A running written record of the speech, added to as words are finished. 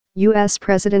U.S.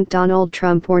 President Donald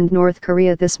Trump warned North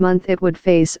Korea this month it would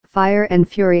face fire and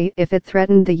fury if it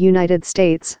threatened the United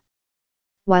States.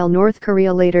 While North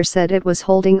Korea later said it was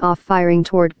holding off firing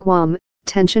toward Guam,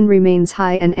 tension remains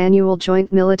high and annual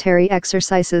joint military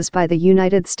exercises by the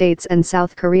United States and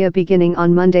South Korea beginning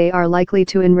on Monday are likely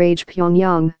to enrage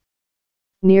Pyongyang.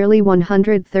 Nearly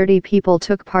 130 people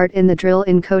took part in the drill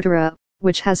in Kotura,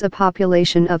 which has a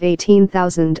population of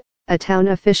 18,000, a town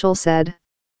official said.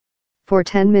 For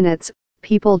 10 minutes,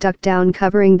 people ducked down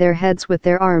covering their heads with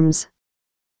their arms.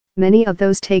 Many of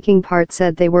those taking part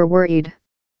said they were worried.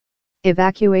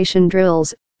 Evacuation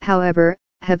drills, however,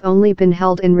 have only been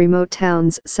held in remote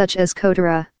towns such as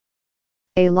Kotura.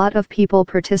 A lot of people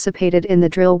participated in the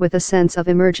drill with a sense of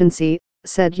emergency,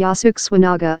 said Yasuke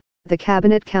Suenaga, the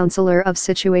cabinet counselor of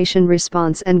Situation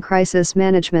Response and Crisis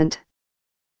Management.